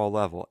overall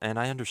level, and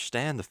I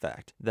understand the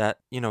fact that,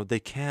 they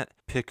can't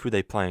pick who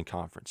they play in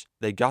conference.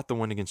 They got the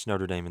win against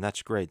Notre Dame, and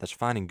that's great. That's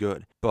fine and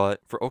good.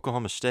 But for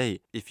Oklahoma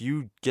State, if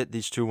you get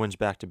these 2 wins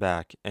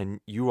back-to-back and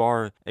you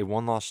are a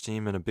one-loss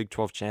team and a Big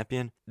 12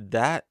 champion,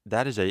 that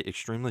is a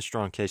extremely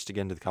strong case to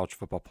get into the college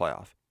football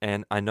playoff.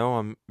 And I know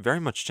I'm very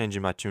much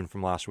changing my tune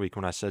from last week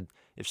when I said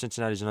if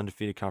Cincinnati's an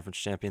undefeated conference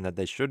champion that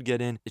they should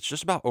get in. It's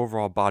just about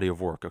overall body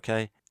of work,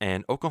 okay?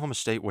 And Oklahoma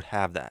State would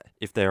have that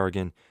if they are,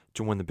 again,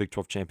 to win the Big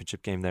 12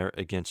 championship game there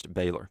against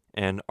Baylor.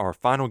 And our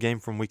final game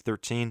from Week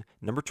 13,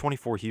 number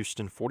 24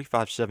 Houston,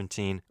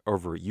 45-17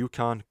 over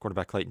UConn.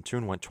 Quarterback Clayton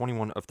Tune went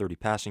 21 of 30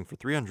 passing for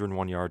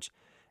 301 yards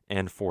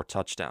and 4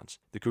 touchdowns.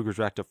 The Cougars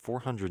racked up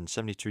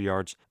 472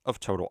 yards of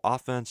total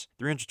offense,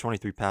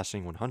 323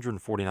 passing,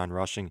 149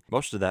 rushing,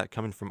 most of that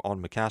coming from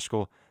Alton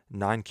McCaskill,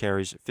 9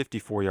 carries,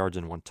 54 yards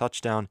and 1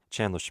 touchdown.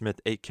 Chandler Smith,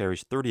 8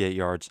 carries, 38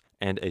 yards,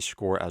 and a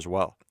score as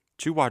well.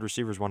 2 wide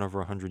receivers went over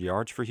 100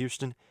 yards for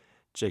Houston.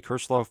 Jake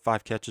Herslow,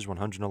 5 catches,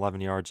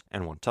 111 yards,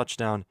 and 1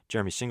 touchdown.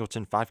 Jeremy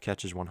Singleton, 5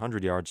 catches,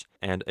 100 yards,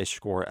 and a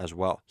score as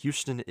well.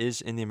 Houston is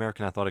in the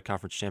American Athletic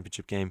Conference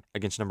Championship game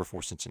against number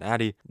 4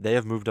 Cincinnati. They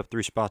have moved up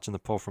 3 spots in the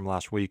poll from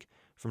last week,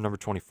 from number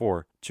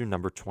 24 to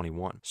number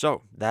 21.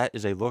 So that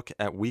is a look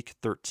at Week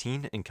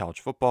 13 in college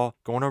football.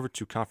 Going over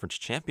to Conference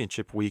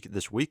Championship Week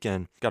this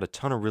weekend, got a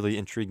ton of really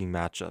intriguing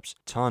matchups,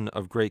 ton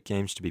of great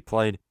games to be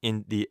played.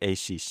 In the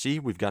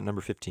ACC, we've got number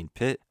 15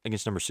 Pitt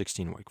against number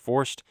 16 Wake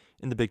Forest.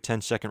 In the Big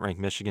Ten, second-ranked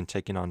Michigan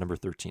taking on number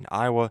 13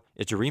 Iowa.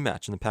 It's a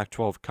rematch in the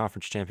Pac-12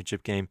 Conference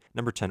Championship game,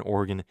 number 10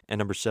 Oregon and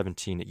number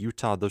 17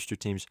 Utah. Those 2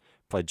 teams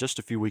played just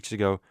a few weeks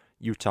ago.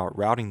 Utah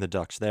routing the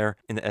Ducks there.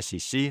 In the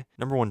SEC,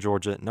 number 1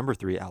 Georgia, number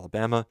 3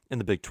 Alabama. In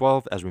the Big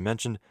 12, as we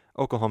mentioned,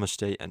 Oklahoma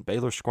State and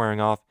Baylor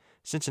squaring off.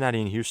 Cincinnati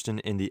and Houston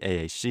in the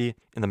AAC.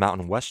 In the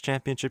Mountain West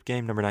Championship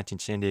game, number 19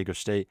 San Diego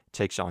State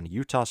takes on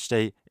Utah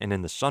State. And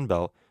in the Sun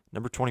Belt,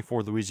 number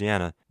 24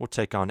 Louisiana will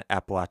take on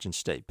Appalachian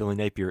State. Billy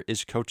Napier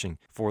is coaching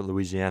for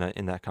Louisiana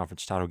in that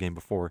conference title game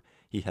before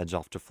he heads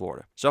off to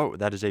Florida. So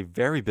that is a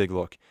very big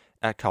look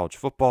at college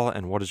football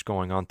and what is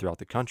going on throughout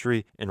the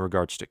country in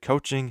regards to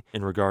coaching,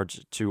 in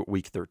regards to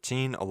Week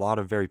 13. A lot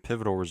of very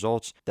pivotal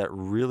results that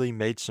really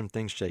made some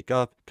things shake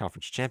up.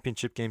 Conference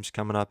championship games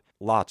coming up.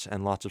 Lots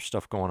and lots of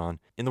stuff going on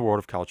in the world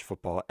of college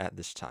football at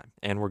this time.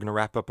 And we're going to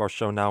wrap up our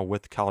show now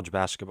with college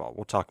basketball.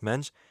 We'll talk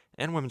men's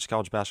and women's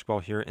college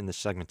basketball here in this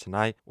segment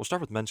tonight. We'll start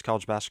with men's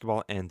college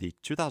basketball and the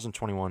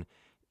 2021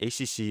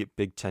 ACC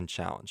Big Ten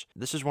Challenge.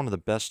 This is one of the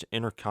best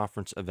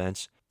interconference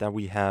events that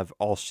we have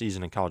all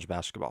season in college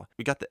basketball.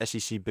 We got the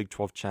SEC Big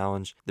 12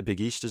 Challenge. The Big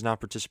East is now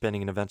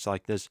participating in events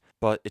like this,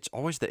 but it's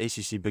always the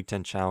ACC Big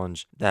Ten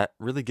Challenge that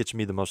really gets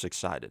me the most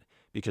excited,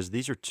 because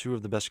these are 2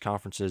 of the best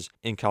conferences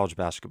in college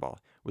basketball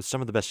with some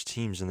of the best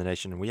teams in the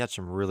nation, and we had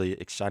some really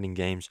exciting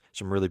games,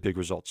 some really big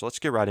results. So let's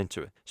get right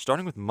into it.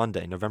 Starting with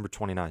Monday, November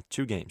 29th,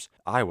 2 games.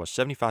 Iowa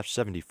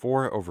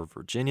 75-74 over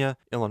Virginia.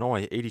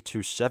 Illinois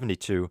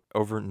 82-72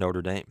 over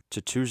Notre Dame.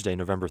 To Tuesday,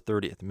 November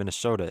 30th,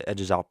 Minnesota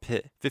edges out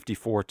Pitt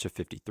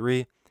 54-53.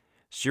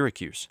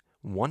 Syracuse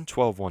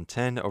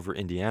 112-110 over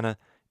Indiana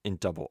in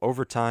double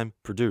overtime.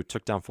 Purdue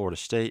took down Florida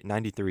State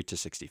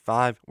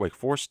 93-65. Wake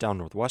Forest down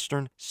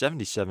Northwestern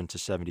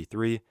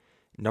 77-73.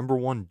 Number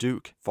 1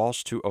 Duke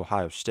falls to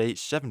Ohio State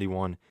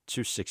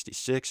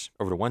 71-66.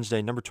 Over to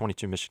Wednesday, number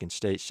 22 Michigan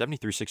State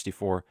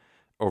 73-64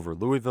 over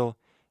Louisville.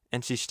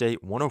 NC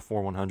State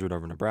 104-100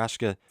 over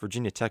Nebraska.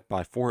 Virginia Tech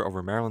by 4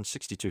 over Maryland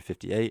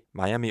 62-58.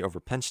 Miami over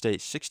Penn State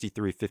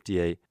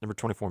 63-58. Number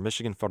 24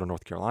 Michigan fell to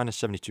North Carolina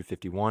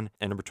 72-51.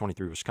 And number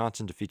 23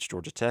 Wisconsin defeats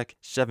Georgia Tech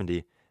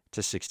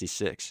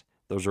 70-66.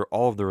 Those are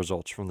all of the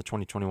results from the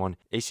 2021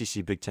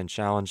 ACC Big Ten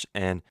Challenge,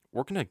 and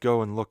we're going to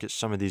go and look at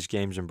some of these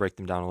games and break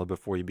them down a little bit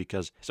for you,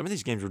 because some of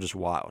these games were just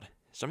wild.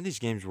 Some of these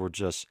games were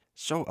just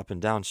so up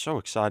and down, so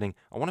exciting.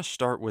 I want to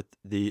start with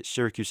the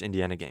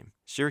Syracuse-Indiana game.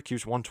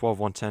 Syracuse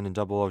 112-110 in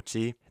double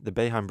OT. The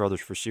Boeheim brothers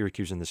for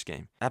Syracuse in this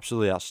game,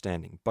 absolutely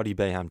outstanding. Buddy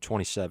Boeheim,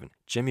 27.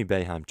 Jimmy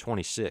Boeheim,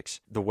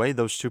 26. The way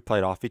those 2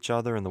 played off each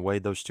other and the way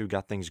those 2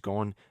 got things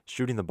going,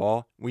 shooting the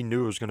ball, we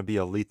knew it was going to be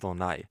a lethal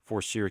night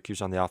for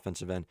Syracuse on the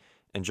offensive end.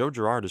 And Joe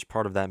Girard is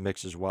part of that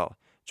mix as well.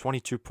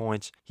 22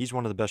 points. He's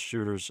one of the best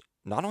shooters,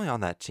 not only on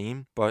that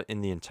team, but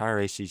in the entire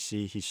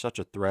ACC. He's such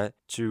a threat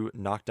to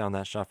knock down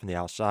that shot from the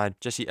outside.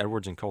 Jesse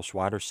Edwards and Cole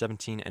Swider,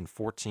 17 and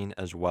 14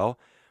 as well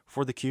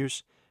for the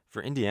Cuse.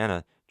 For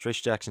Indiana, Trace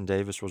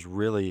Jackson-Davis was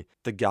really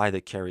the guy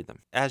that carried them,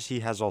 as he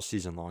has all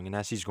season long, and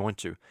as he's going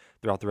to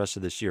throughout the rest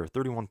of this year.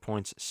 31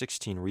 points,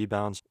 16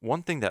 rebounds.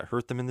 One thing that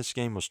hurt them in this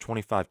game was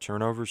 25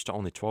 turnovers to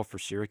only 12 for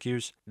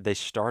Syracuse. They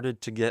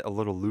started to get a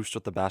little loose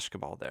with the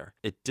basketball there.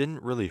 It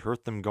didn't really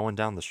hurt them going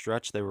down the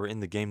stretch. They were in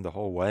the game the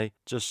whole way.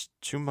 Just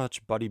too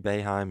much Buddy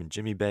Boeheim and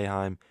Jimmy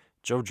Boeheim,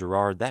 Joe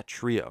Girard. That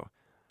trio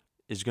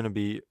is going to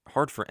be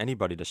hard for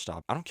anybody to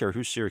stop. I don't care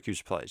who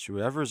Syracuse plays.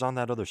 Whoever is on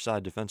that other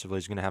side defensively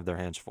is going to have their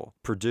hands full.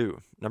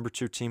 Purdue, number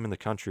 2 team in the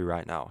country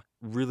right now.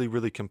 Really,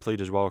 really complete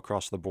as well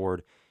across the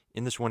board.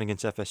 In this win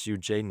against FSU,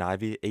 Jaden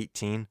Ivey,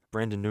 18.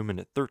 Brandon Newman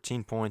at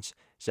 13 points.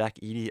 Zach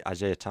Edey,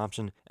 Isaiah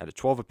Thompson at a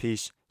 12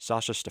 apiece.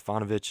 Sasha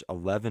Stefanovic,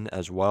 11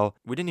 as well.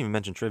 We didn't even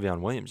mention Trevion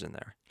Williams in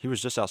there. He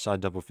was just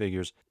outside double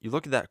figures. You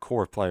look at that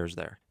core of players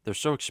there. They're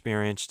so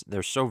experienced.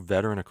 They're so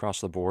veteran across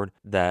the board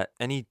that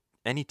any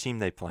team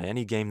they play,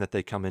 any game that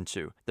they come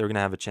into, they're going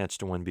to have a chance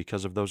to win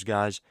because of those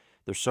guys.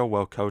 They're so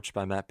well coached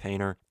by Matt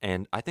Painter,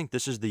 and I think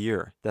this is the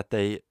year that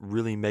they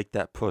really make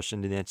that push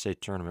into the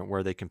NCAA tournament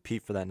where they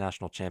compete for that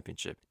national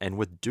championship. And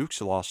with Duke's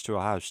loss to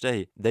Ohio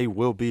State, they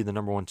will be the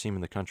number 1 team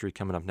in the country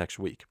coming up next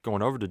week.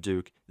 Going over to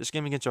Duke, this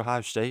game against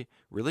Ohio State,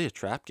 really a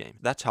trap game.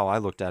 That's how I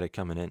looked at it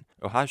coming in.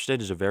 Ohio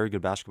State is a very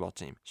good basketball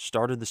team.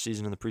 Started the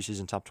season in the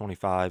preseason top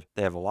 25.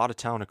 They have a lot of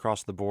talent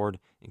across the board,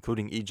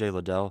 including E.J.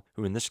 Liddell,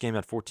 who in this game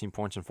had 14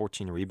 points and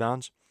 14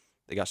 rebounds.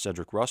 They got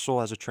Cedric Russell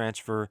as a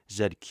transfer.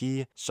 Zed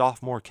Key,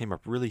 sophomore, came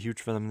up really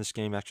huge for them in this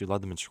game, actually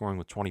led them in scoring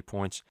with 20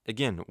 points.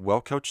 Again,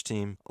 well-coached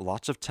team,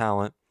 lots of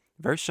talent,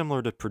 very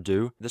similar to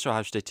Purdue. This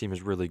Ohio State team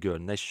is really good,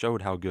 and they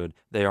showed how good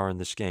they are in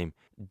this game.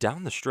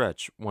 Down the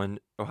stretch, when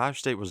Ohio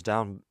State was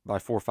down by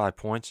 4 or 5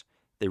 points,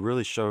 they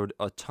really showed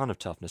a ton of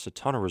toughness, a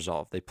ton of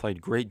resolve. They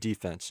played great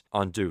defense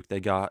on Duke.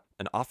 They got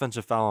an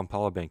offensive foul on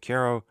Paulo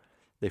Banchero.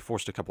 They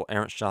forced a couple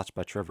errant shots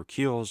by Trevor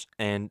Keels,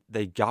 and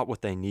they got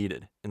what they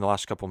needed in the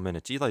last couple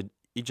minutes.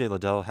 E.J.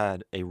 Liddell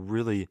had a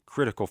really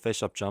critical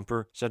face-up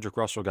jumper. Cedric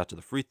Russell got to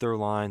the free throw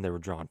line. They were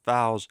drawing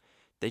fouls.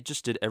 They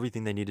just did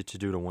everything they needed to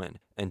do to win.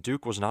 And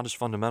Duke was not as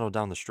fundamental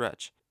down the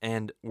stretch.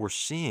 And we're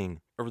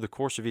seeing over the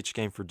course of each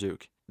game for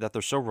Duke that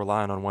they're so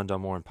reliant on Wendell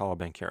Moore and Paulo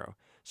Banchero.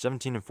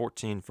 17 and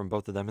 14 from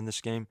both of them in this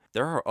game.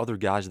 There are other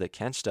guys that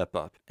can step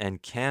up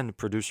and can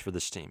produce for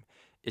this team.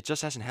 It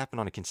just hasn't happened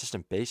on a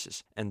consistent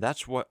basis. And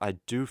that's what I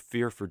do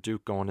fear for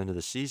Duke going into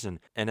the season.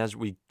 And as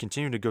we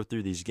continue to go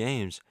through these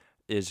games,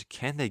 is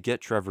can they get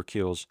Trevor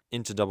Keels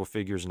into double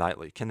figures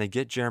nightly? Can they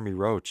get Jeremy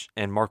Roach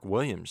and Mark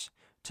Williams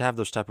to have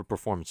those type of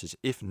performances?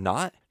 If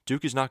not,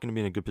 Duke is not going to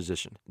be in a good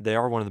position. They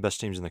are one of the best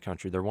teams in the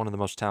country. They're one of the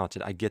most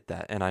talented. I get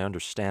that, and I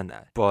understand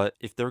that. But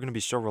if they're going to be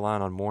so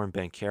reliant on Moore and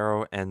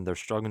Banchero, and they're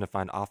struggling to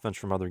find offense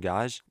from other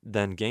guys,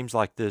 then games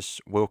like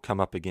this will come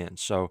up again.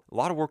 So a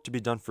lot of work to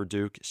be done for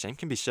Duke. Same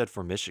can be said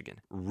for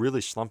Michigan.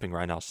 Really slumping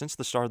right now. Since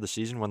the start of the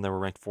season, when they were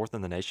ranked 4th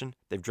in the nation,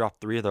 they've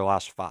dropped 3 of their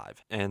last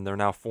 5, and they're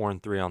now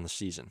 4-3 on the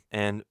season.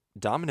 And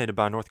dominated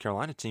by a North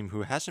Carolina team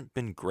who hasn't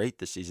been great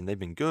this season. They've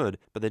been good,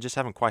 but they just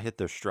haven't quite hit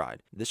their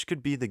stride. This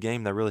could be the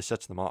game that really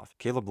sets them off.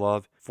 Caleb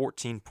Love,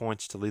 14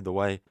 points to lead the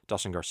way.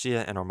 Dawson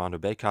Garcia and Armando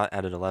Bacot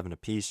added 11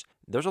 apiece.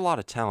 There's a lot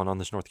of talent on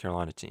this North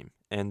Carolina team,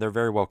 and they're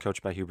very well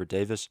coached by Hubert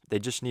Davis. They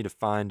just need to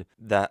find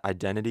that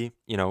identity,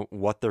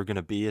 what they're going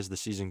to be as the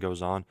season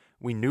goes on.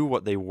 We knew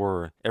what they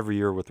were every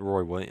year with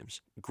Roy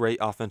Williams. Great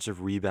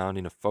offensive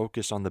rebounding, a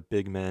focus on the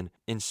big men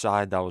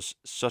inside. That was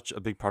such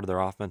a big part of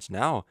their offense.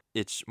 Now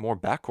it's more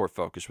backcourt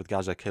focus with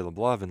guys like Caleb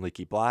Love and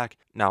Leaky Black.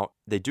 Now,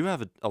 they do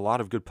have a lot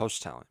of good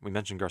post talent. We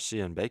mentioned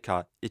Garcia and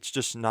Bacot. It's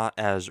just not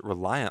as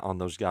reliant on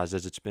those guys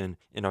as it's been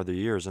in other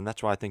years, and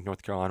that's why I think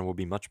North Carolina will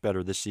be much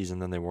better this season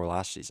than they were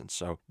last season.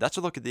 So that's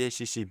a look at the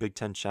ACC Big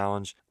Ten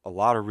Challenge. A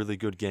lot of really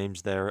good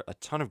games there, a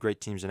ton of great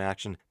teams in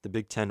action. The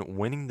Big Ten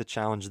winning the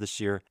challenge this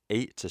year,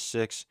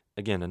 8-6.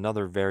 Again,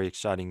 another very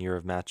exciting year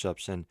of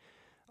matchups, and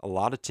a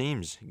lot of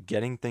teams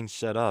getting things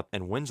set up,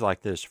 and wins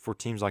like this for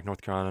teams like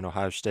North Carolina and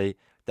Ohio State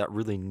that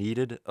really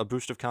needed a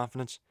boost of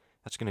confidence,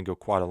 that's going to go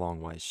quite a long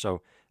way.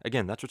 So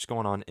again, that's what's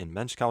going on in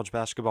men's college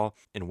basketball.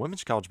 In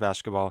women's college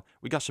basketball,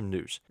 we got some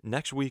news.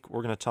 Next week,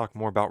 we're going to talk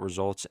more about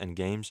results and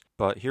games,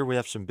 but here we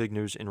have some big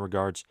news in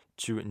regards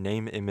to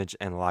name, image,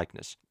 and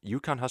likeness.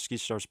 UConn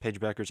Huskies stars Paige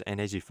Beckers and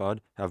Azzi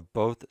Fudd have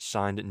both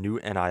signed new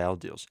NIL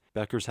deals.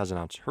 Beckers has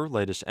announced her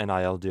latest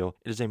NIL deal.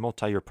 It is a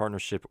multi-year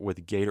partnership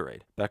with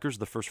Gatorade. Beckers,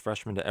 the first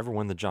freshman to ever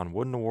win the John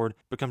Wooden Award,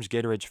 becomes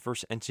Gatorade's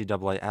first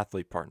NCAA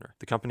athlete partner.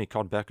 The company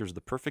called Beckers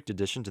the perfect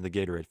addition to the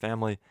Gatorade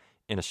family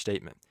in a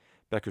statement.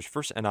 Beckers'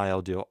 first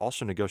NIL deal,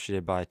 also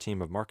negotiated by a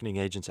team of marketing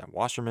agents at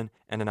Wasserman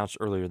and announced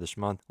earlier this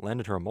month,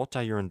 landed her a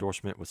multi-year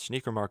endorsement with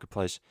sneaker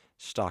marketplace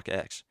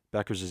StockX.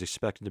 Beckers is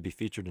expected to be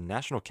featured in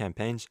national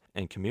campaigns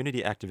and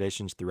community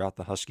activations throughout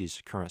the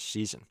Huskies' current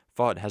season.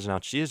 Fudd has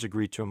announced she has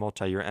agreed to a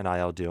multi-year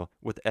NIL deal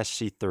with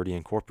SC30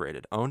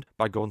 Incorporated, owned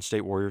by Golden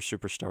State Warriors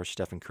superstar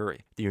Stephen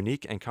Curry. The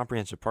unique and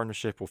comprehensive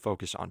partnership will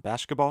focus on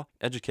basketball,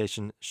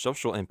 education,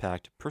 social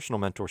impact,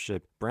 personal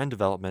mentorship, brand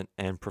development,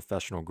 and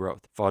professional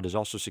growth. Fudd has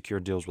also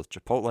secured deals with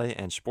Chipotle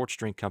and sports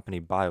drink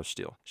company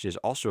BioSteel. She has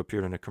also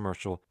appeared in a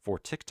commercial for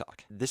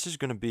TikTok. This is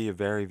going to be a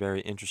very,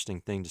 very interesting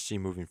thing to see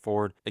moving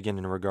forward, again,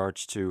 in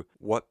regards to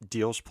what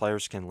deals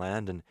players can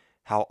land and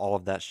how all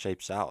of that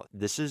shapes out.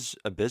 This is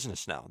a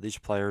business now. These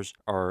players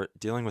are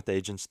dealing with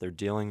agents, they're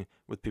dealing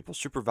with people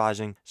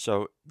supervising.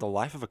 So the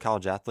life of a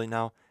college athlete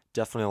now,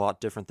 definitely a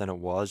lot different than it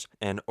was.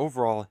 And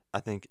overall, I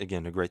think,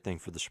 again, a great thing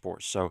for the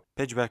sport. So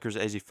Paige Bueckers,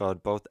 AZ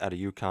Fudd, both out of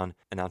UConn,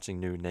 announcing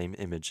new name,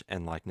 image,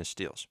 and likeness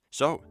deals.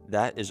 So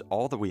that is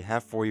all that we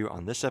have for you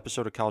on this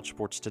episode of College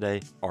Sports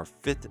Today, our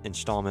 5th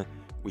installment.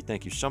 We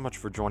thank you so much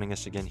for joining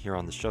us again here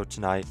on the show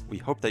tonight. We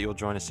hope that you'll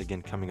join us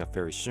again coming up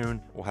very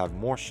soon. We'll have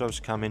more shows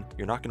coming.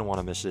 You're not going to want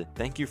to miss it.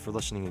 Thank you for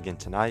listening again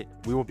tonight.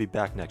 We will be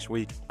back next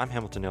week. I'm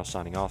Hamilton Neill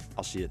signing off.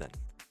 I'll see you then.